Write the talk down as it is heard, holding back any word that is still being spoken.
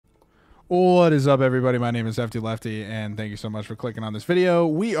What is up, everybody? My name is heftylefty, and thank you so much for clicking on this video.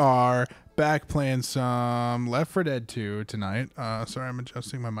 We are back playing some Left 4 Dead 2 tonight. Sorry, I'm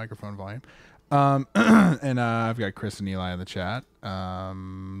adjusting my microphone volume. And I've got Chris and Eli in the chat.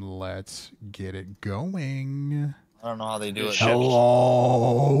 Let's get it going. I don't know how they do it.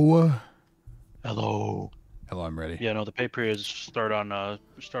 Hello. Hello. Hello, I'm ready. Yeah, no, the pay periods start on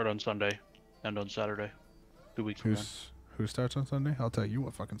Sunday, and on Saturday. 2 weeks from then. Who starts on Sunday? I'll tell you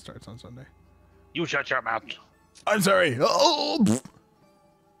what fucking starts on Sunday. You shut your mouth. I'm sorry. Oh, bleep.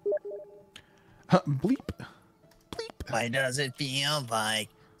 Bleep. Why does it feel like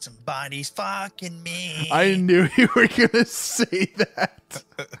somebody's fucking me? I knew you were gonna say that.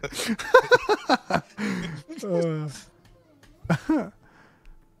 He's a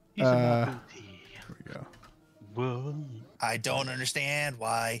Here we go. Whoa. I don't understand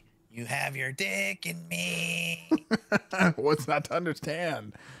why you have your dick in me. What's not to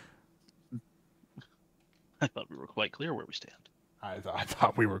understand? I thought we were quite clear where we stand. I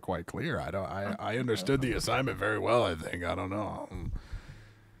thought we were quite clear. I understood the assignment very well. I think I don't know.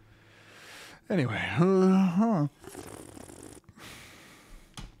 Anyway,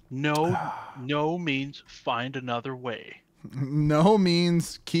 No means find another way. no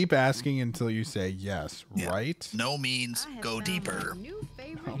means keep asking until you say yes, Yeah. right? No means go deeper.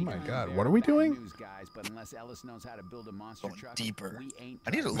 Oh my God, what are we doing? Going deeper. I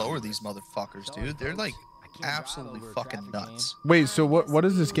need to lower these motherfuckers, dude. They're like absolutely fucking nuts. Wait, so what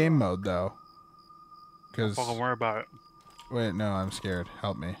is this game mode though? Because Fucking worry about it. wait, no, I'm scared.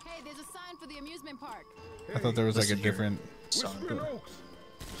 Help me. Hey, there's a sign for the amusement park. I thought there was like a Listen here. different. Son,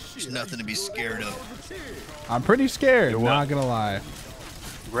 there's nothing to be scared of. I'm pretty scared. You know Not what? gonna lie.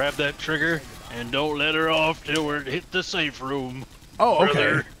 Grab that trigger and don't let her off till we hit the safe room. Oh, okay.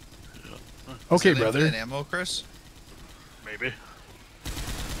 Brother. Okay, Is that brother. infinite ammo, Chris? Maybe.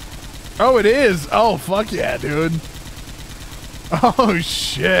 Oh, it is. Oh, fuck yeah, dude. Oh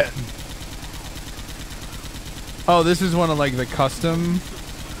shit. Oh, this is one of like the custom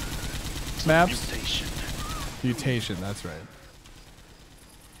maps. Mutation. Mutation, that's right.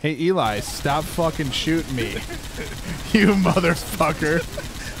 Hey Eli, stop fucking shooting me. You motherfucker.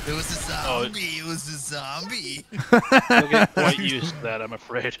 It was a zombie. It was a zombie. You'll get quite used to that, I'm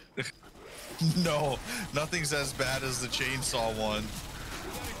afraid. No, nothing's as bad as the chainsaw one.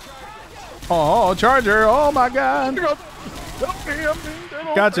 Oh, charger. Oh my God. Help me,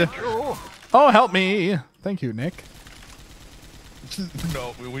 Gotcha. Oh, help me. Thank you, Nick.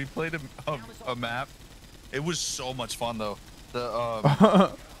 No, we played a map. It was so much fun though.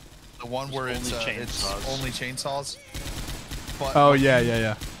 The one where it's only chainsaws. But Oh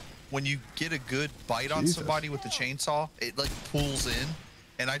yeah. when you get a good bite on Jesus. somebody with the chainsaw, it like pulls in,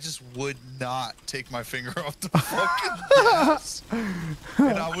 and I just would not take my finger off the fucking gas.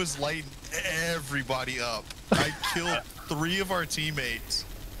 And I was lighting everybody up. I killed 3 of our teammates.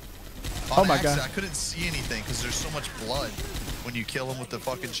 Oh my God. I couldn't see anything because there's so much blood when you kill them with the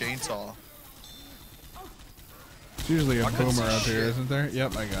fucking chainsaw. It's usually a I couldn't boomer see up here, shit. isn't there?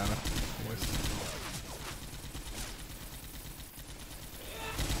 Yep, I got it.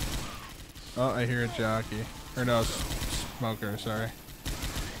 Oh, I hear a jockey. Or no, smoker, sorry.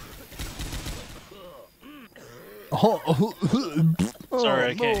 Oh,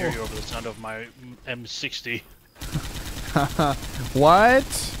 Sorry, I can't hear no. you over the sound of my M60.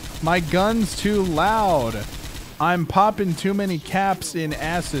 What? My gun's too loud. I'm popping too many caps in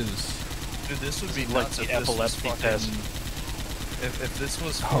asses. Dude, this would be Like nuts the if this was epilepsy fucking, test. If this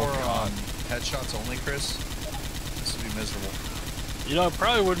was for God. headshots only, Chris, this would be miserable. You know, it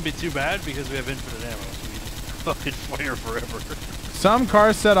probably wouldn't be too bad because we have infinite ammo, so we just fucking fire forever. Some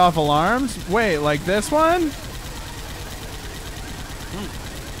cars set off alarms. Wait, like this one?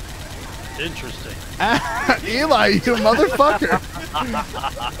 Interesting. Eli, you motherfucker.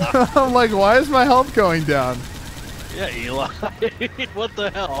 I'm like, why is my health going down? Yeah, Eli. What the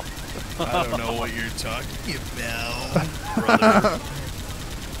hell? I don't know what you're talking about, brother.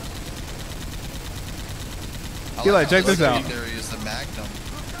 Eli, check this out. There is the Magnum.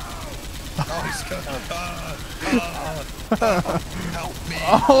 Oh, he's help me.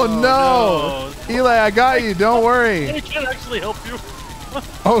 Oh, no. Eli, I got you. Don't worry. I can actually help you.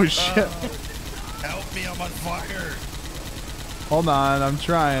 Oh, shit. Help me, I'm on fire. Hold on. I'm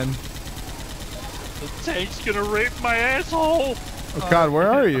trying. The tank's gonna rape my asshole. Oh, God, where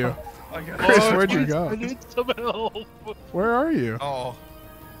are you? Chris, where'd you I go? need some help. Where are you? Oh,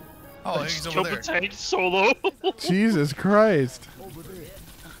 he's Just over jump there. the tank solo. Jesus Christ.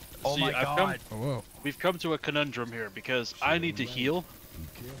 Oh See, my God. Oh, whoa. We've come to a conundrum here because I need to heal,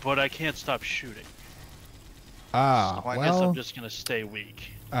 but I can't stop shooting. Ah, I guess I'm well, just gonna stay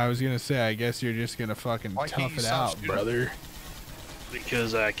weak. I was gonna say, I guess you're just gonna fucking Why can't tough you it stop out, shooting? brother.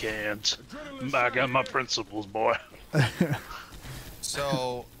 Because I can't. I got my principles, boy.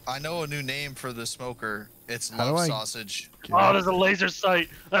 So I know a new name for the smoker. It's How do love I sausage. Oh, there's a laser sight.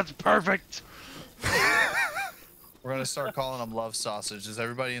 That's perfect. We're gonna start calling them love sausage. Is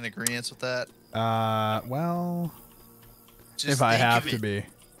everybody in agreement with that? Well, Just if I think have of to it. be.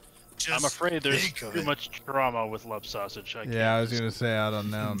 Just I'm afraid there's think of too it. much drama with love sausage. I Yeah, can't I was just gonna say, I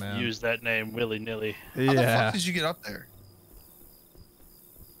don't know, man. use that name willy-nilly. How the Yeah, fuck did you get up there?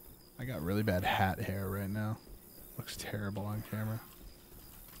 I got really bad hat hair right now. Looks terrible on camera.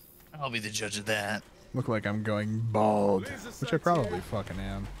 I'll be the judge of that. Look like I'm going bald, which I probably fucking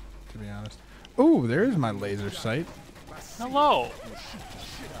am, to be honest. Ooh, there's my laser sight. Hello.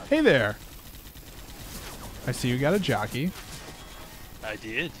 Hey there. I see you got a jockey. I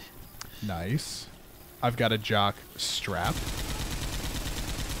did. Nice. I've got a jock strap.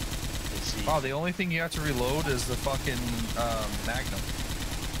 Let's see. Wow, the only thing you have to reload is the fucking Magnum.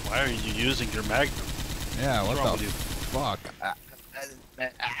 Why are you using your Magnum? Yeah, what wrong the with you? fuck? I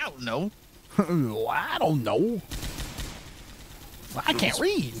don't know. I don't know. I can't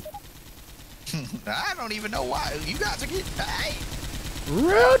read. I don't even know why. You guys are getting paid.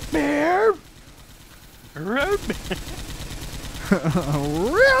 Root beer. Road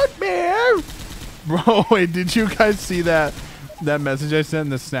Root beer. Bro, wait, did you guys see that message I sent in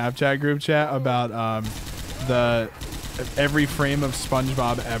the Snapchat group chat about the every frame of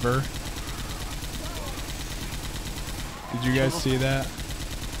SpongeBob ever? Did you guys see that?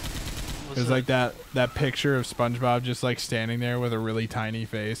 It was like that picture of SpongeBob just like standing there with a really tiny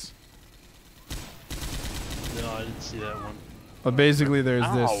face. No, I didn't see that one. But basically, there's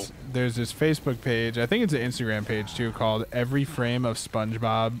Ow. this Facebook page. I think it's an Instagram page too, called "Every Frame of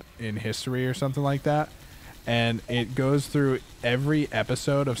SpongeBob in History" or something like that. And it goes through every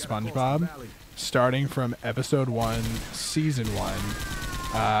episode of SpongeBob, starting from episode 1, season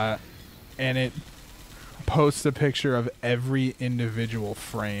 1, and it posts a picture of every individual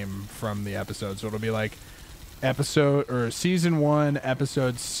frame from the episode. So it'll be like episode or season 1,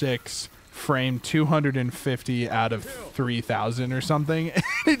 episode 6. Frame 250 out of 3,000 or something.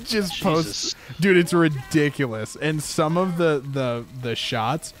 It just posts, dude. It's ridiculous, and some of the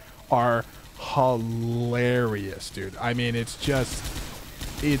shots are hilarious, dude. I mean, it's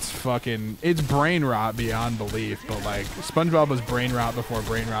brain rot beyond belief. But like, SpongeBob was brain rot before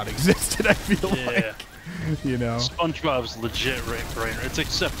brain rot existed. I feel like, you know, SpongeBob's legit brain. It's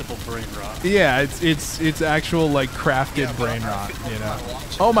acceptable brain rot. yeah, it's actual like crafted brain rot. You know.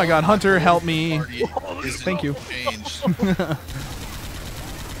 Oh my God, Hunter, help me! Thank you. Changed.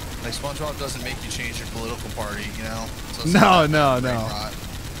 Like SpongeBob doesn't make you change your political party, you know? So it's No, not no, brain no. rot.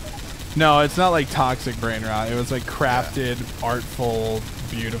 No, it's not like toxic brain rot. It was like crafted, artful,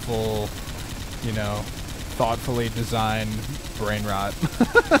 beautiful, you know, thoughtfully designed brain rot.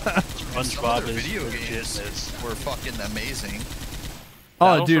 Some SpongeBob other is video legit. games were fucking amazing.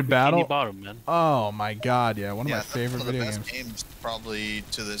 Oh, dude, Battle. Bottom, man. Oh my God, yeah, one of my That's favorite one of the video best games. games probably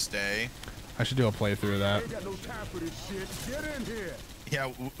to this day. I should do a playthrough of that. Yeah,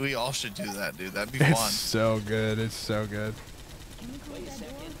 we all should do that, dude. That'd be It's fun. so good. It's so good.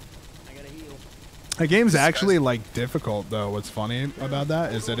 The game's actually like difficult though. What's funny about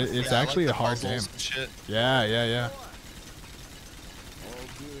that is that it's Yeah, I actually like a the hard game. puzzles and shit. Yeah, yeah, yeah.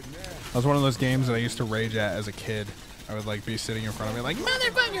 That was one of those games that I used to rage at as a kid. I would like be sitting in front of me like,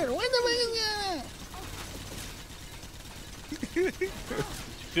 motherfucker, when the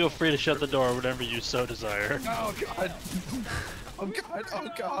Feel free to shut the door whenever you so desire. Oh god. Oh god. Oh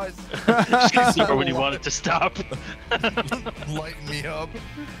god. Shut the door when you want it to stop. Lighten me up.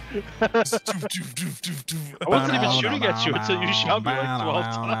 I wasn't even shooting at you until you shot me like 12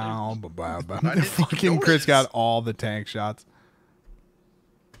 times. didn't Fucking Chris notice. got all the tank shots.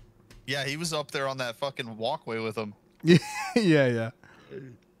 Yeah, he was up there on that fucking walkway with him. Yeah, yeah.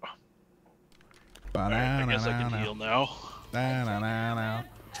 Alright, I guess I can heal now.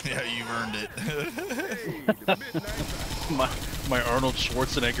 Yeah, you've earned it. My Arnold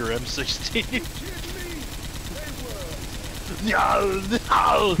Schwarzenegger M16.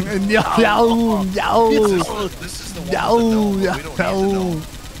 This is the one with the no, but we don't need the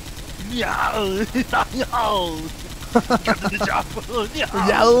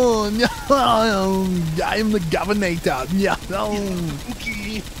no. I'm the governator.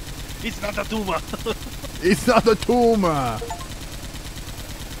 It's not a tumor. It's not a tumor.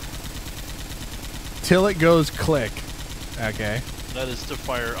 Till it goes click. Okay. That is to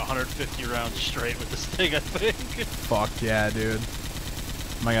fire 150 rounds straight with this thing, I think. Fuck yeah, dude.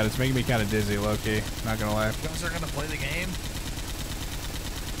 Oh my god, it's making me kind of dizzy, low-key. Not gonna lie. You guys are gonna play the game?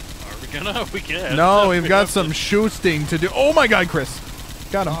 Are we gonna? We can. No, we've got some shooting to do. Oh my god, Chris.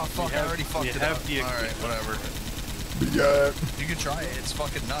 Got him. Oh fuck, I already fucked it up. Alright, whatever. Yeah. You can try it. It's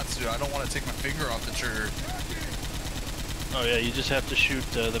fucking nuts, dude. I don't want to take my finger off the trigger. Oh yeah, you just have to shoot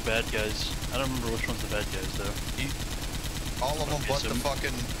the bad guys. I don't remember which one's the bad guys though. All of them Okay, but so- the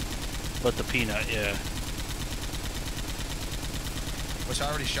fucking... But the peanut, yeah. Which I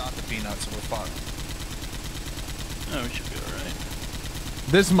already shot the peanut, so we're fucked. Oh, we should be alright.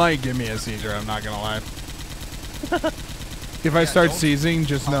 This might give me a seizure, I'm not gonna lie. If I start don't- seizing,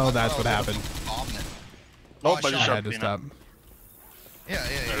 just know I that's thought what I was gonna happened. bomb it. Nope, I I just I shot shot had to peanut. stop.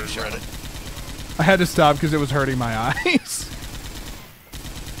 Yeah, you shot read it. I had to stop because it was hurting my eyes.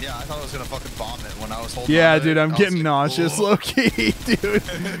 Yeah, I thought I was gonna fucking bomb it when I was holding Yeah, on to dude, it. I'm I was getting like, nauseous, "Whoa." low-key, dude.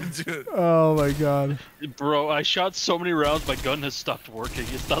 Dude. Oh my god. Bro, I shot so many rounds, my gun has stopped working.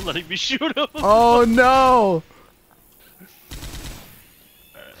 It's not letting me shoot him. Oh no.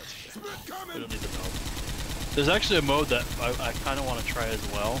 We don't need the mode. There's actually a mode that I kind of want to try as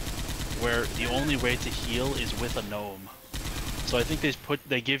well, where the only way to heal is with a gnome. So I think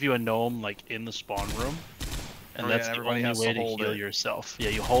they give you a gnome like in the spawn room, and Oh, yeah, that's the everybody only has to way to hold heal it. yourself. Yeah,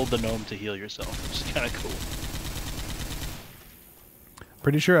 you hold the gnome to heal yourself, which is kind of cool.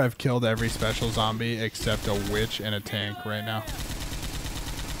 Pretty sure I've killed every special zombie except a witch and a tank right now.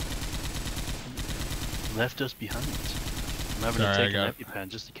 Left us behind. I'm having Sorry, I to take got- an EpiPen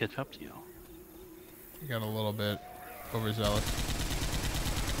just to catch up to you. I got a little bit overzealous.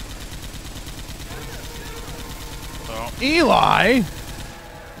 Oh, Eli! I was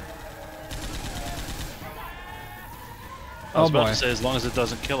Oh about boy. to say, as long as it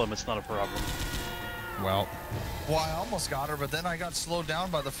doesn't kill him, it's not a problem. Well, Well, I almost got her, but then I got slowed down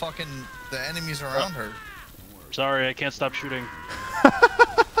by the enemies around her. Sorry, I can't stop shooting.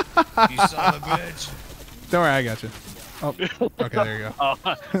 You son of a bitch. don't worry, I got you. Oh, okay, there you go. Oh,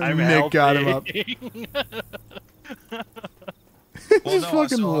 I'm Nick got him up. helping. Just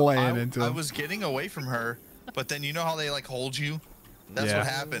fucking laying into I him. was getting away from her, but then you know how they like hold you? That's Yeah. what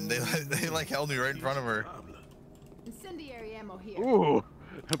happened. They like held me right in front of her. Incendiary ammo here. Ooh.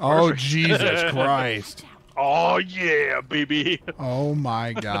 Oh, Perfect. Jesus Christ. Oh yeah, baby. Oh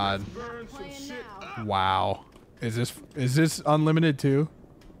my god. Playing now. Wow. Is this unlimited too?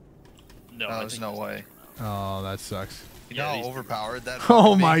 No, No, I there's think no it's- way. Oh, that sucks. You know Yeah, how these- overpowered that Oh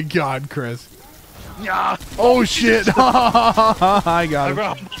fucking my thing- god, Chris. Yeah, Oh shit. I I got him.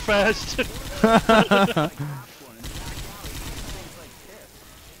 ran fast.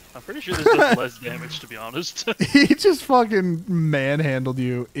 I'm pretty sure this does less damage, to be honest. He just fucking manhandled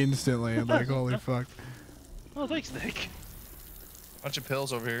you instantly. Like, holy fuck. Oh, thanks, Nick. Bunch of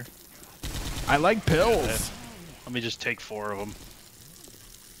pills over here. I like pills. Let me just take 4 of them.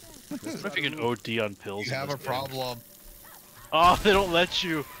 What if you can OD on pills? You in have this a game? problem. Oh, they don't let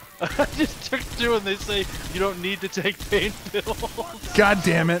you. I just took 2 and they say you don't need to take pain pills. God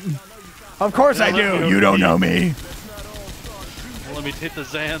damn it. Of course I Let do. me You don't OD. know me. Let me hit the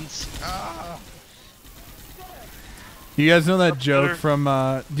Zans. Ah, You guys know that joke better. from,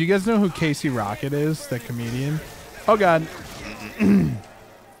 do you guys know who Casey Rocket is? That comedian? Oh god.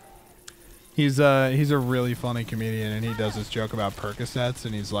 He's a really funny comedian, and he does this joke about Percocets,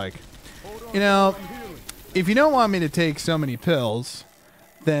 and he's like, you know, if you don't want me to take so many pills,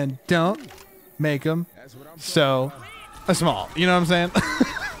 then don't make them so small. You know what I'm saying?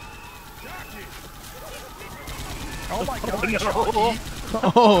 oh my god, No. Jockey.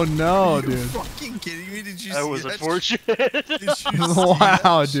 Oh no, Are you dude. fucking kidding me? Did you That see was that? unfortunate. Did you see Wow,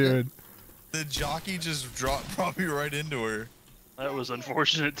 that shit? dude. The jockey just brought me right into her. That was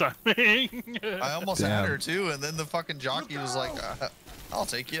unfortunate timing. I almost Damn. had her too, and then the fucking jockey was like, "I'll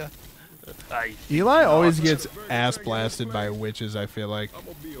take you." Eli always gets ass blasted by witches, I feel like.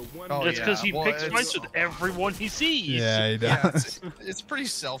 Oh, That's because he Well, picks it's- fights with everyone he sees. Yeah, he Yeah, does. it's pretty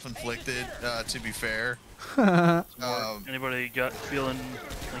self-inflicted, to be fair. Anybody got feeling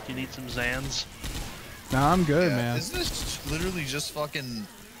like you need some Zans? No, I'm good, Yeah, man. isn't this literally just fucking?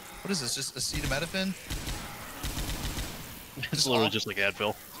 What is this? Just acetaminophen? It's literally just like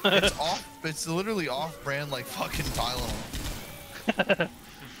Advil. It's off. It's literally off-brand, like fucking Tylenol.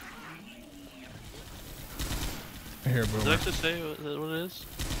 Here, Does it boomer. actually say what it is?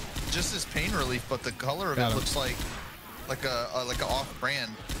 Just as pain relief, but the color of Got it him. looks like a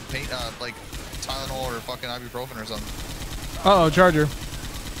off-brand pain, like Tylenol or fucking ibuprofen or something. Uh oh, charger.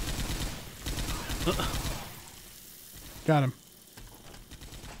 Got him.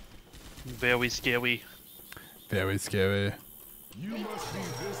 Very scary. Very scary.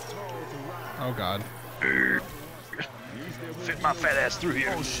 Oh god. Fit my fat ass through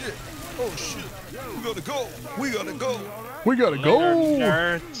here. Oh shit! Oh shit! We gotta go! We gotta go! We gotta Later, go.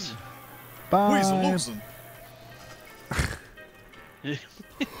 nerds. Weasel Bye. losing.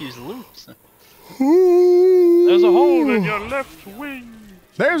 He's loose. Ooh. There's a hole in your left wing.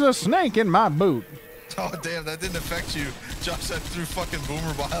 There's a snake in my boot. Oh damn, that didn't affect you. Josh, that threw fucking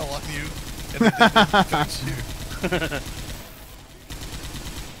boomer bile on you, and it didn't affect you.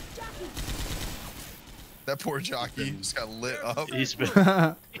 That poor jockey just got lit up. He's been.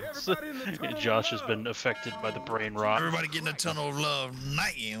 Josh has been affected by the brain rot. Everybody getting a tunnel of love.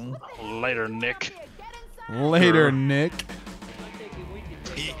 Night you. Later, Nick. Later, Nick.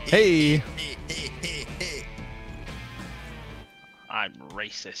 Hey. I'm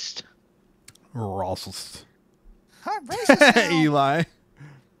racist. Racist. I'm racist now. Eli.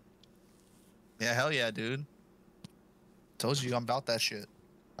 Yeah, hell yeah, dude. Told you I'm about that shit.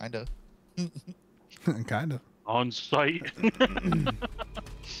 Kinda. Kind of. On site.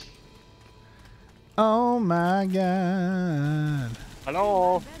 Oh my god.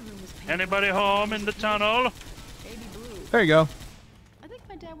 Hello. Anybody home in the tunnel? Baby blue. There you go. I think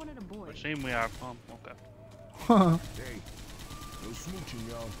my dad wanted a boy. It seems we are. Okay. Hey, no smooching,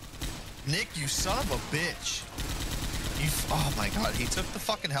 y'all. Nick, you son of a bitch. Oh my god, he took the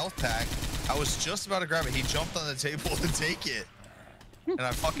fucking health pack. I was just about to grab it. He jumped on the table to take it. And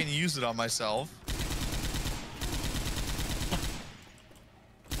I fucking used it on myself.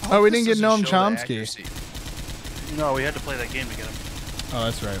 Oh, we didn't This get Noam doesn't show the Chomsky. accuracy. No, we had to play that game to get him. Oh,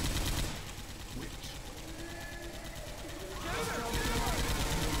 that's right.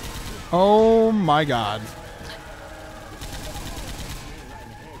 Oh my god.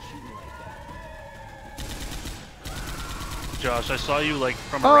 Josh, I saw you like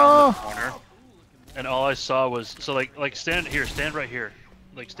from around the Oh. corner, and all I saw was like stand here, stand right here,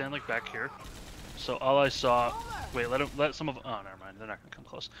 like stand like back here. So all I saw, wait, let some of. Oh, never mind, they're not gonna come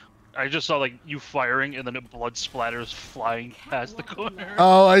close. I just saw like you firing, and then blood splatters flying past the corner.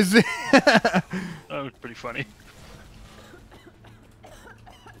 Oh, I see. That was pretty funny.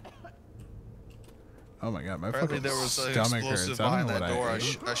 Oh my god, my Apparently fucking there was an stomach explosive hurts. I behind don't know that what door.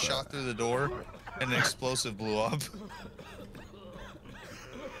 I I ate. shot through the door, and an explosive blew up.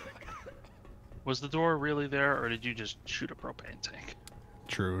 Was the door really there, or did you just shoot a propane tank?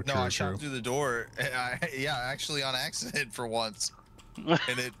 True, No, true, I true. shot through the door. And yeah, actually on accident for once. And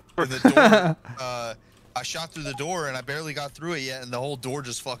the door. I shot through the door, and I barely got through it yet, and the whole door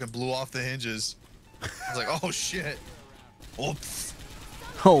just fucking blew off the hinges. I was like, oh shit. Oops.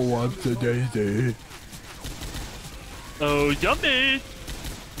 Oh, what's the day? Oh, yummy!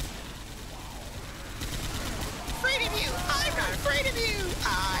 Afraid of you. I'm not afraid of you.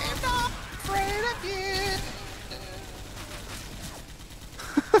 I am not afraid of you.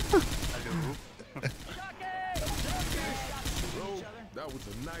 Bro, that was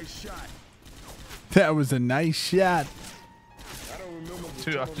a nice shot. That was a nice shot. I don't remember the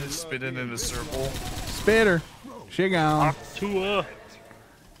Dude, I'm tunnel of just love spinning being in a this circle. Spitter. She gone. Tua.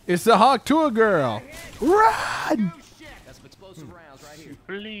 It's the Hawk Tour girl. Run! Got some explosive rounds right here.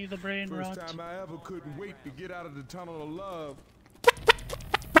 Believe the brain First rot. time I ever couldn't wait to get out of the tunnel of love.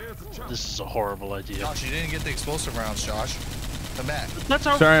 This is a horrible idea. Josh, you didn't get the explosive rounds, Josh. Come back. That's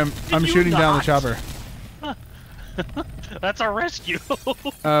our. Sorry, I'm Did you shooting down the not? chopper. That's our rescue.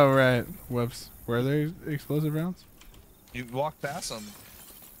 Oh, right. Whoops. Were there explosive rounds? You walked past them.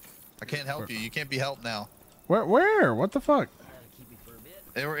 I can't help you. You can't be helped now. Where? What the fuck?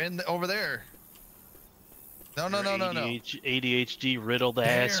 They were over there. No. ADHD riddled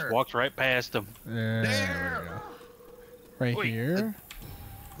ass There. walked right past him. There we go. Right Wait, here.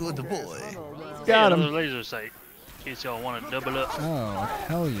 Good boy. Got Another him. laser sight. In case y'all want to double up. Oh,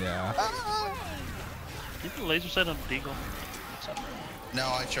 hell yeah. You put a laser sight on the Deagle? No,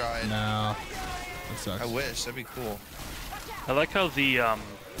 I tried. No. That sucks. I wish. That'd be cool. I like how the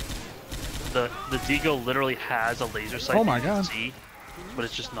Deagle literally has a laser sight. Oh my that you can God. see, but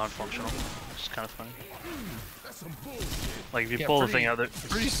it's just non-functional. It's kind of funny. Like if you Yeah, pull the pretty- thing out there.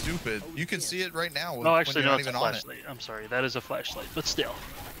 Pretty stupid. You can see it right now. No, actually, when no, you're it's a not even on it. flashlight. I'm sorry, that is a flashlight. But still,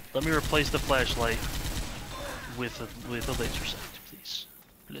 let me replace the flashlight with a laser sight, please.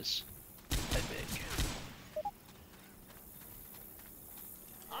 Please, I beg.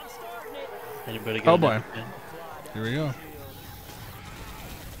 Anybody got Oh, an boy. EpiPen? Here we go.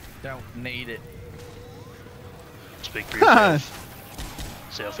 Don't need it. Speak for yourself.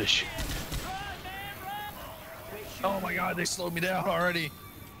 Selfish. Oh my god, they slowed me down already.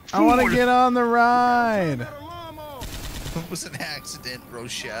 I want to get on the ride. It was an accident,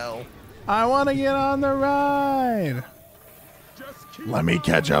 Rochelle. I want to get on the ride. Let me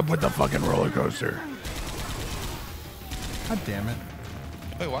catch up with the fucking roller coaster. God damn it.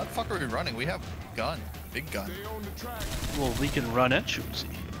 Wait, why the fuck are we running? We have gun. Big gun. Stay on the track. Well, we can run at Choosy.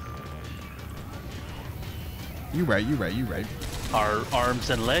 You right, you right, you right. Our arms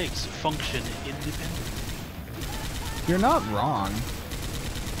and legs function independently. You're not wrong.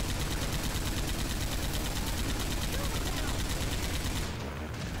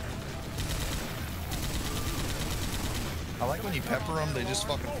 I like when you pepper them, they just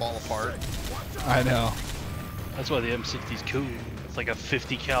fucking fall apart. I know. That's why the M60's cool. It's like a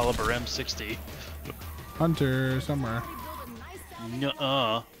 50 caliber M60. Hunter somewhere.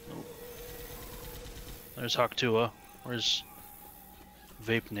 Nuh-uh. There's Haktua. Where's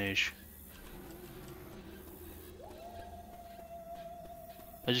Vape Nage?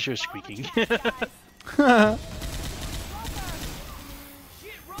 I just hear squeaking.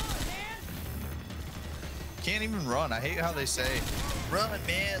 Can't even run. I hate how they say, run,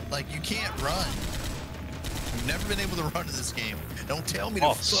 man. Like, you can't run. You've never been able to run in this game. Don't tell me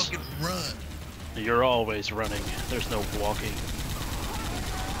to fucking run. You're always running. There's no walking.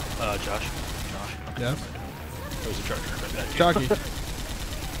 Josh? Yes. There's a charger. I got you. Jockey.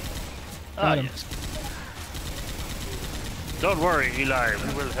 Ah, Got him. yes. Don't worry, Eli.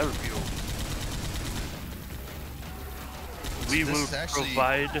 We will help you. We This will has actually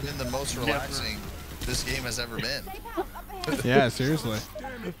provide. been the most relaxing this game has ever been. Yeah, seriously.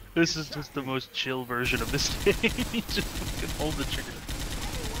 This is just the most chill version of this game. You just fucking hold the trigger.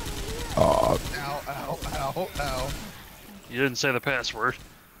 Oh. Ow, ow, ow, ow. You didn't say the password.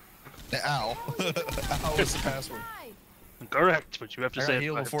 Ow. Ow was the password. Correct, but you have to I say got it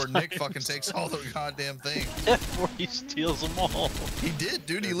healed 5 before times. Nick fucking takes all the goddamn things. Before he steals them all. He did,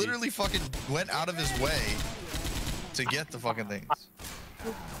 dude. He literally fucking went out of his way to get the fucking things.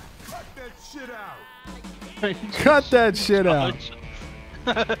 Cut that shit out. Cut that shit out.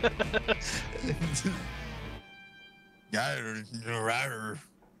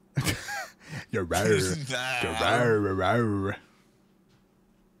 You're right.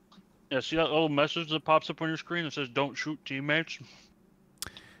 Yeah, see that little message that pops up on your screen that says "Don't shoot teammates"?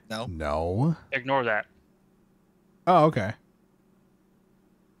 No. No. Ignore that. Oh, okay.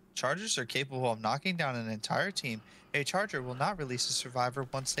 Chargers are capable of knocking down an entire team. A charger will not release a survivor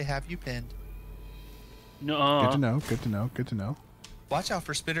once they have you pinned. No. Good to know. Good to know. Good to know. Watch out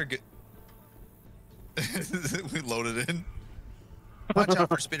for spitter. We loaded in. Watch out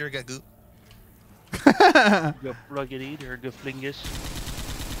for spitter gagoo. Go rugged eater, go flingus.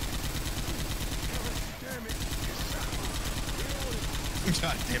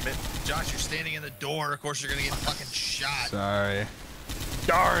 God damn it. Josh, you're standing in the door. Of course, you're going to get fucking shot. Sorry.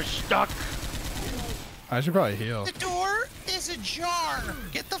 Dar stuck. I should probably heal. The door is ajar.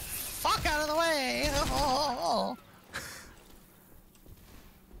 Get the fuck out of the way.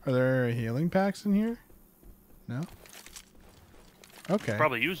 Are there healing packs in here? No? Okay.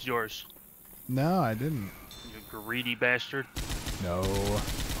 Probably used yours. No, I didn't. You greedy bastard. No.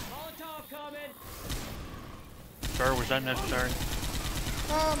 Sir, was that necessary?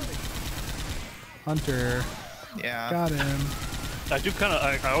 Hunter. Yeah. Got him. I do kind of.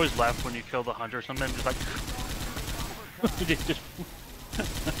 I always laugh when you kill the hunter. Sometimes just like. just,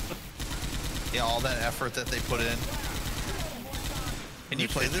 Yeah, all that effort that they put in. Can you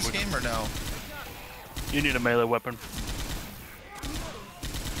play this game or no? you need a melee weapon.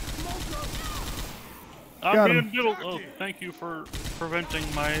 I'm Got being him. diddled. Oh, thank you for preventing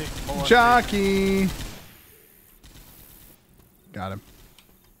my molestation. Jockey. Got him.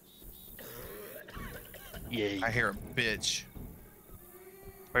 Yeah. I hear a bitch.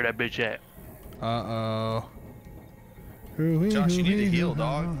 Where that bitch at? Uh-oh. Josh, you need to heal,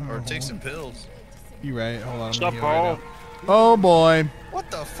 dog. Or take some pills. You right. Hold on. I'm Stop, gonna heal right Paul. now. Oh, boy. What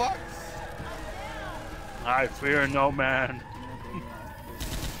the fuck? I fear no man.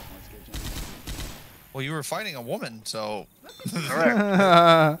 Well, you were fighting a woman, so... Correct.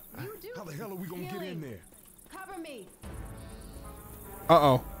 How the hell are we gonna get in there? Cover me.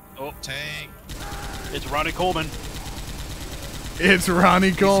 Uh-oh. Oh, Tank. it's Ronnie Coleman. It's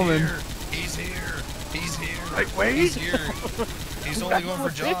Ronnie Coleman. He's here. He's here. Right, wait. He's here. He's only going for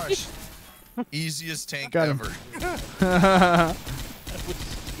Josh. Easiest tank Got him. ever. That was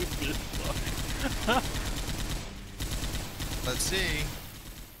stupid as fuck. Let's see.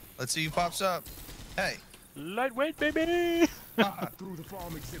 Let's see who pops up. Hey. Lightweight, baby. Through the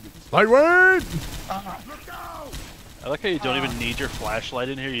farm exhibits. Lightweight. Look out! I like how you don't even need your flashlight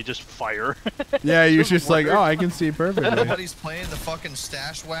in here. You just fire. Yeah, you're just like, oh, I can see perfectly. Nobody's playing the fucking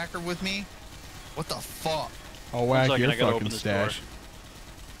stash whacker with me? What the fuck? I'll whack second, your I gotta fucking open this stash.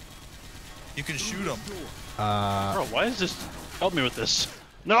 You can shoot him. Bro, why is this? Help me with this.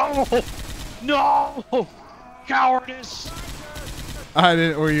 No! No! cowardice! I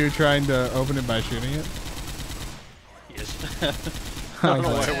didn't. Were you trying to open it by shooting it? Yes. I I don't was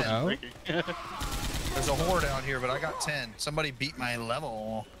know why like, it wasn't oh. breaking. There's a horde out here, but I got 10. Somebody beat my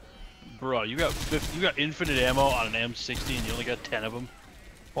level. Bro, you got infinite ammo on an M60 and you only got 10 of them.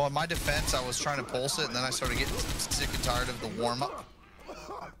 Well, in my defense, I was trying to pulse it, and then I started getting sick and tired of the warm-up.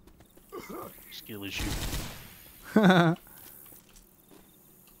 Skill issue.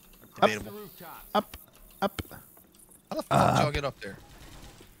 Debatable. Up. How the fuck did y'all get up there?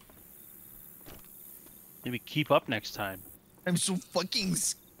 Maybe keep up next time. I'm so fucking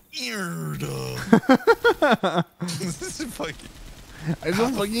scared. This is fucking... I'm so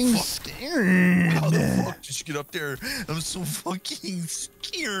fucking scared. How the fuck did you get up there? I'm so fucking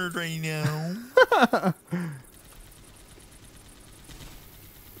scared right now.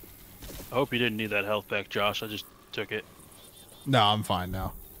 I hope you didn't need that health back, Josh. I just took it. No, I'm fine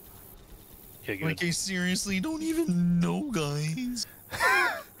now. Okay, good. Like, I seriously don't even know, guys.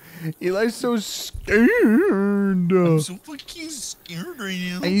 Eli's so scared. I'm so fucking scared right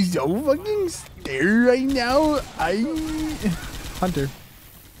now. I'm so fucking scared right now. Hunter.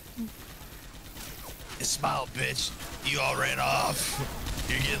 Smile, bitch. You all ran off.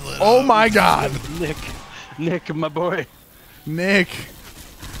 You're getting lit Oh up. my god. Nick, my boy. Nick.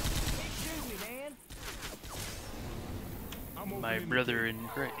 My brother in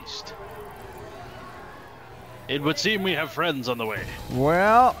Christ. It would seem we have friends on the way.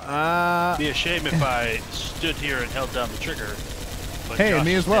 Well, Be a shame if I stood here and held down the trigger. But Hey, Josh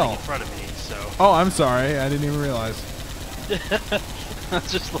me is as well. standing in front of me, so oh, I'm sorry. I didn't even realize.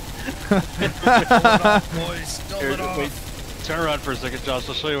 just Boys, don't here, let off. wait, turn around for a second, Josh.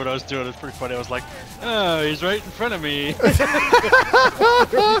 I'll show you what I was doing. It's pretty funny. I was like, oh, he's right in front of me.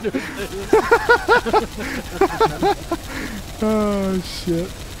 Oh shit.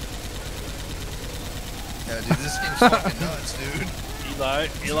 Yeah, dude, this game's fucking nuts, dude.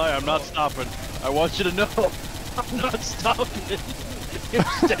 Eli, I'm not stopping. I want you to know, I'm not stopping. You're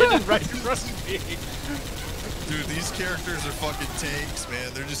standing right in front of me. Dude, these characters are fucking tanks,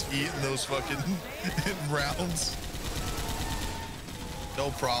 man. They're just eating those fucking rounds. No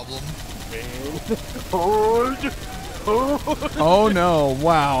problem. Oh no!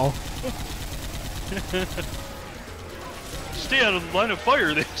 Wow. Stay out of the line of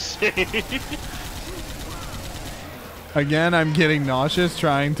fire, they say. Again, I'm getting nauseous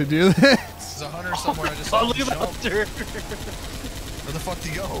trying to do this. There's a hunter somewhere. I just saw Oh, look him at the jump. hunter. Where the fuck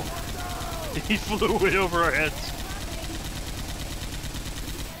did he go? He flew way over our heads.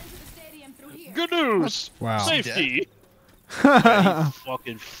 Good news! Wow. Safety! Yeah, he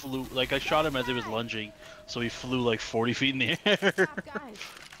fucking flew. Like, I shot him as he was lunging, so he flew like 40 feet in the air. Guys,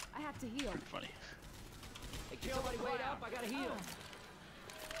 I have to heal. Funny. Hey, can somebody wait up? I gotta heal.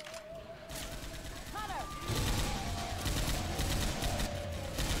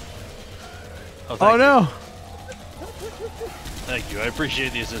 Oh, Oh thank you. no! Thank you, I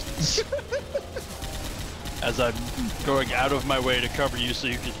appreciate the assistance. As I'm going out of my way to cover you so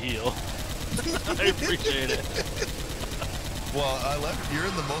you can heal. I appreciate it. Well, I left. You're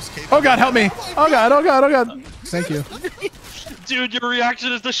in the most capable. Oh god, help me! Oh god! Oh god! Oh god! Thank you. Dude, your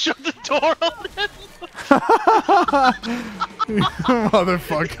reaction is to shut the door on it.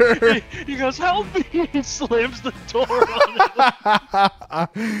 Motherfucker. He goes, help me! He slams the door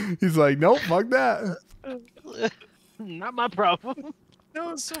on He's like, nope, fuck that. it. Not my problem.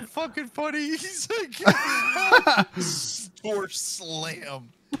 No, it's so fucking funny. He's like, door slam.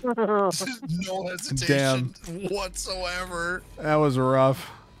 No hesitation whatsoever. That was rough.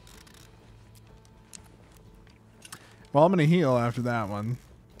 Well, I'm gonna heal after that one.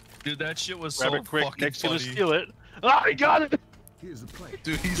 Dude, that shit was Grab so it quick, fucking Nick's gonna funny. steal it. Ah, he got it! Here's the plan.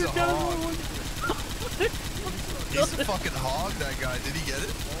 Dude, he's a hog. He's a fucking hog, that guy. Did he get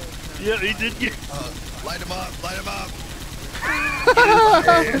it? Yeah, he did get Light him up, light him up.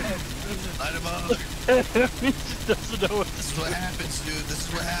 Light him up. He just doesn't know what to This is what happens, dude. This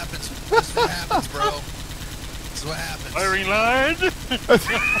is what happens. This is what happens, bro. This is what happens. Firing line!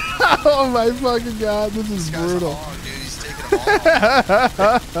 Oh my fucking god, this is This guy's brutal. a hog, dude. He's taking them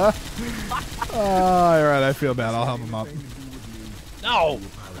all. Alright, I feel bad. I'll help him up. No!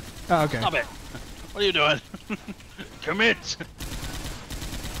 Oh, okay. Stop it! What are you doing? Commit!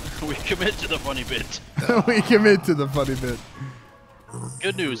 We commit to the funny bit. We commit to the funny bit.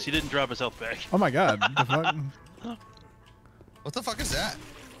 Good news, he didn't drop his health back. Oh my god. The fuck? What the fuck is that?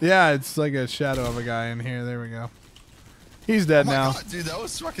 Yeah, it's like a shadow of a guy in here. There we go. He's dead Oh my now. God, dude, that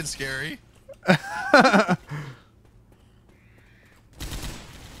was fucking scary.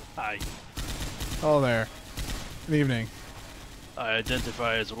 Hi. Oh, there. Good evening. I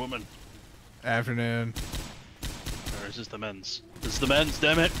identify as a woman. Afternoon. is this the men's? This is the men's,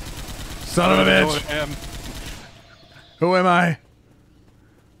 damn it! Son of a I don't know bitch. who I am. Who am I?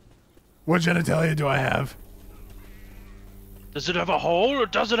 What genitalia do I have? Does it have a hole or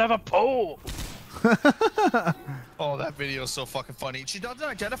does it have a pole? Oh, that video is so fucking funny. She doesn't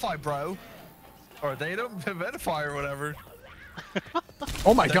identify, bro. Or they don't identify or whatever.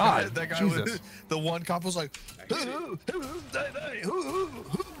 Oh my That god. guy, that guy Jesus. was, the one cop was like, They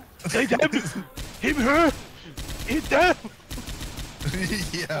damn him, her, eat them.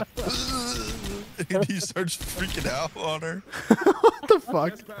 yeah. And he starts freaking out on her. What the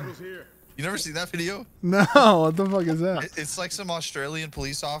fuck? Battles here. You never seen that video? No, what the fuck is that? It's like some Australian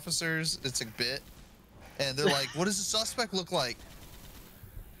police officers. It's a bit. And they're like, what does the suspect look like?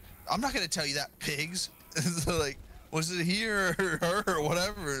 I'm not going to tell you that, pigs. They're like, was it he or her or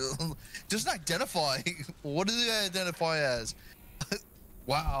whatever? Just identify. What does it identify as?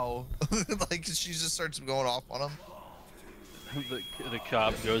 Wow. Like, she just starts going off on him. The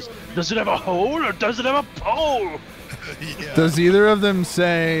cop goes, does it have a hole or does it have a pole? Yeah. Does either of them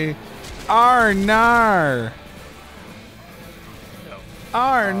say, Arnar?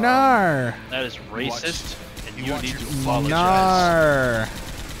 Arnar. That is racist, and you you watch need your- to apologize. Nar.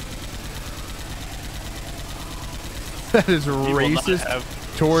 That is You will not racist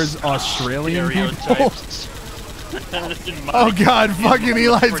have towards Australian people. stereotypes. In my Oh god, fucking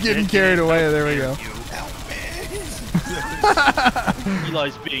Eli's for getting decades. carried away. How There we dare go. you.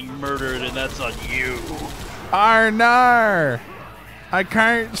 Eli's being murdered, and that's on you. Arnar. I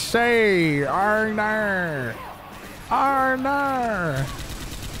can't say Arnar. Arnar.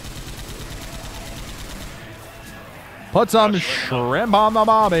 Put some shrimp on the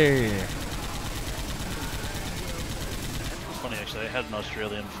bobby. It's funny, actually. I had an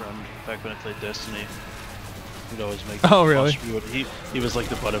Australian friend back when I played Destiny. He'd always make. Oh, really? He was like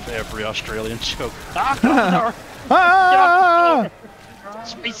the butt of every Australian joke. Ah, Ah!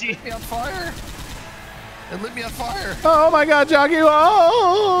 spicy. Lit me on fire. It lit me on fire. Oh my god, Jockey.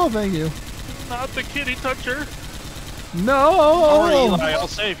 Oh, thank you. Not the kitty toucher. No. Don't worry, Eli. I'll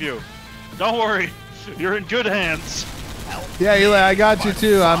save you. Don't worry. You're in good hands. Yeah, Eli, I got you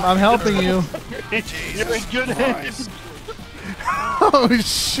too. I'm helping you. You're in good hands. Oh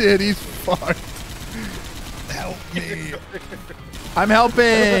shit, he's fucked. Help me. I'm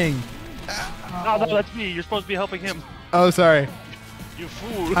helping. No, no, that's me. You're supposed to be helping him. Oh, sorry. You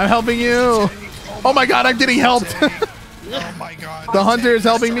fool. I'm helping you. Oh my god, I'm getting helped. Oh my god. The hunter is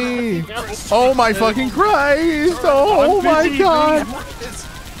helping me. Oh my fucking Christ. Oh my god.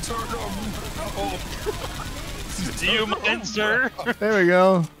 Do you mind, sir? There we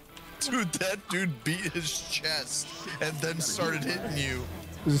go. Dude, that dude beat his chest and then started hitting you.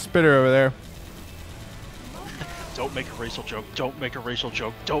 There's a spitter over there. Don't make a racial joke. Don't make a racial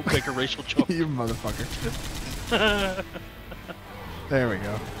joke. Don't make a racial joke. You motherfucker. There we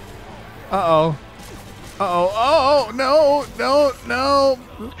go. Uh-oh. Uh-oh. Oh, no. No, no.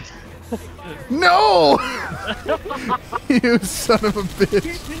 No! You son of a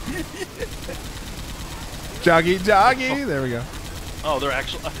bitch. Joggy, joggy. There we go. Oh, they're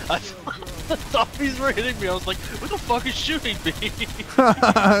actually. I thought these were hitting me. I was like, "What the fuck is shooting me?"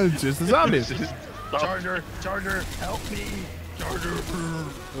 Just the zombies. Charger, Charger, help me. Charger.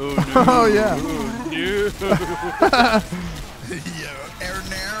 Oh, Oh, yeah. no. Yeah, air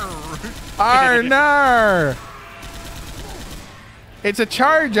nair. Arnar! It's a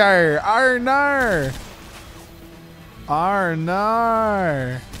charger. Arnar!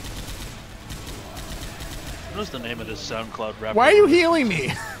 Arnar! What was the name of this SoundCloud rapper? Why are you healing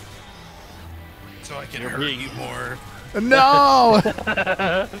me? So I can You're hurt being- you more. No!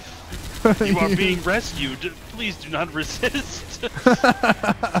 You are being rescued. Please do not resist.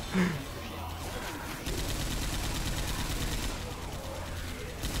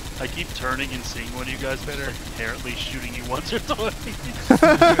 I keep turning and seeing one of you guys better. Like apparently shooting you once or twice.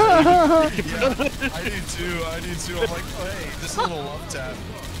 Yeah, I do too. I do too. I'm like, oh, hey, this little love tap.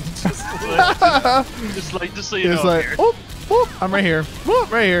 Just like, just so you It's know. like, here. oh, oh, I'm right here. Oh,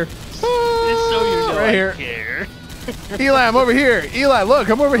 right here. Just so you know right I here. care. Eli, I'm over here. Eli, look,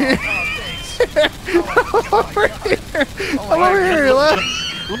 I'm over here. Oh, I'm over here. I'm over here, Eli.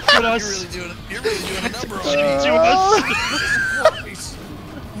 Look at You're us. you're really doing a number on To us. me.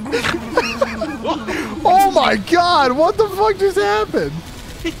 Oh my god, what the fuck just happened?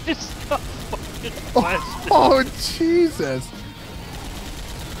 He just got fucking blasted. Oh, Jesus.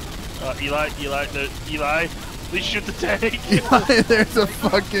 Eli, please shoot the tank. Eli, there's a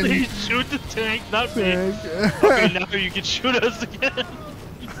fucking... Please shoot the tank, not me. Okay, now you can shoot us again.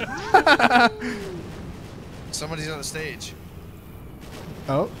 Somebody's on the stage.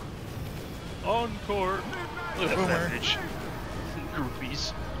 Oh. Encore. Look at Boomer. that bitch.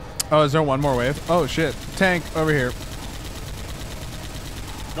 Groupies. Oh, is there one more wave? Oh shit! Tank over here.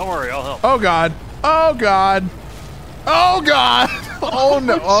 Don't worry, I'll help. Oh god! Oh god! Oh god! Oh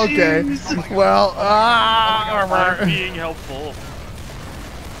no! Okay. Well, I'm being helpful.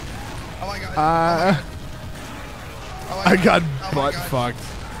 Oh my god. Oh my I god. got Oh my butt God. fucked.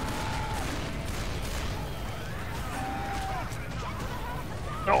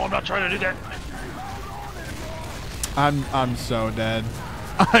 No, I'm not trying to do that. I'm so dead.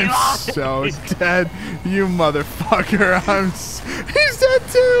 I'm so dead. You motherfucker. He's dead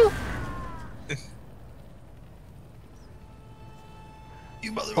too.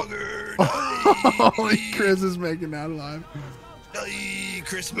 You motherfucker. Holy Chris is making that alive. Die,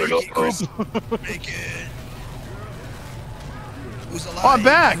 Chris, make it. Chris, make it. Who's alive? Oh, I'm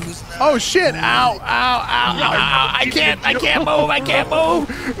back. Who's not? Oh shit! Ow! Ow! Ow! Ow! I can't move! I can't move!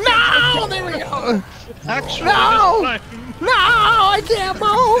 No! There we go. Actually, No! this time, No! I can't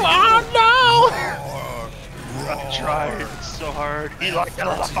move! Oh I tried so hard. He locked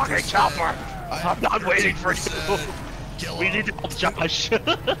out of the fucking chopper. I'm not waiting for you. We need to help Josh. no!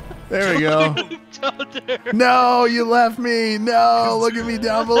 There we go. Down there. No! You left me! No! Look at me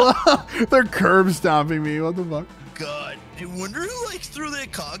down below. They're curb stomping me. What the fuck? God, I wonder who like threw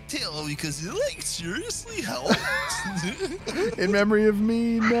that cocktail because it like seriously helped. In memory of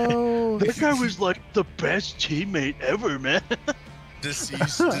me, no. That guy was like the best teammate ever, man.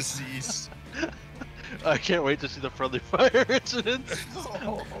 Deceased. I can't wait to see the friendly fire incident.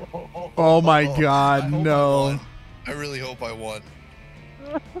 Oh my I god, hope I no. won. I really hope I won.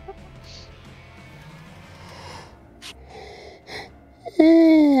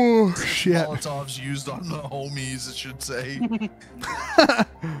 Ooh, shit. Molotovs used on the homies, it should say.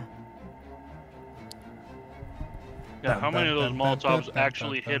 Yeah, how many of those Molotovs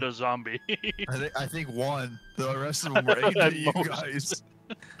actually hit a zombie? I think one. The rest of them were aimed at you Most. guys.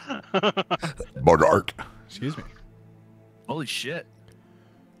 Bodark. Excuse me. Holy shit.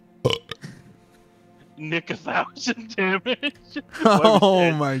 Nick 1,000 damage.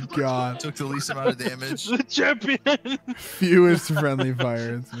 Oh my god. Took the least amount of damage. The champion. Fewest friendly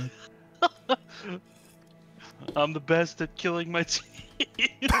fire incidents. I'm the best at killing my team.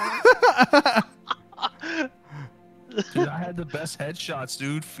 Dude, I had the best headshots,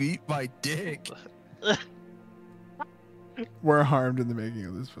 dude. Feet my dick. We're harmed in the making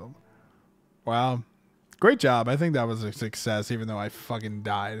of this film. Wow. Great job. I think that was a success, even though I fucking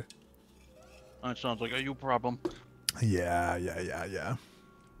died. That sounds like a you problem. Yeah. That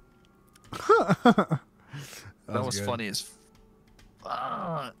was good. funny as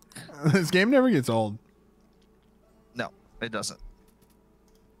fuck. This game never gets old. No, it doesn't.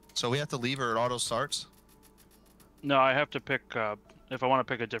 So we have to leave or it auto starts? No, I have to pick. If I want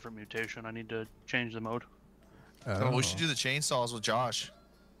to pick a different mutation, I need to change the mode. Oh, we should do the chainsaws with Josh.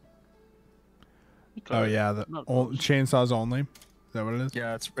 Oh yeah, the Not old chainsaws only. Is that what it is?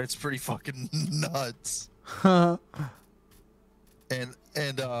 Yeah, it's pretty fucking nuts. And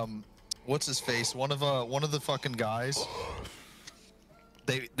what's his face? One of the fucking guys.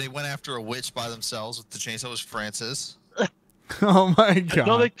 They went after a witch by themselves with the chainsaw. It was Francis. Oh my god.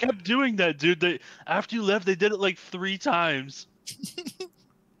 No, they kept doing that, dude. They after you left, they did it like 3 times.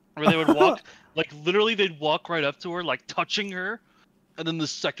 Where they would walk, like literally, they'd walk right up to her, like touching her, and then the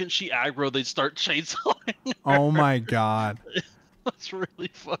second she aggro, they'd start chainsawing her. Oh my god. That's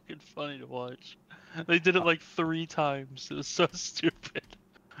really fucking funny to watch. They did it like 3 times. It was so stupid.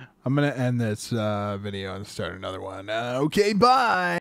 I'm gonna end this video and start another one. Okay, bye.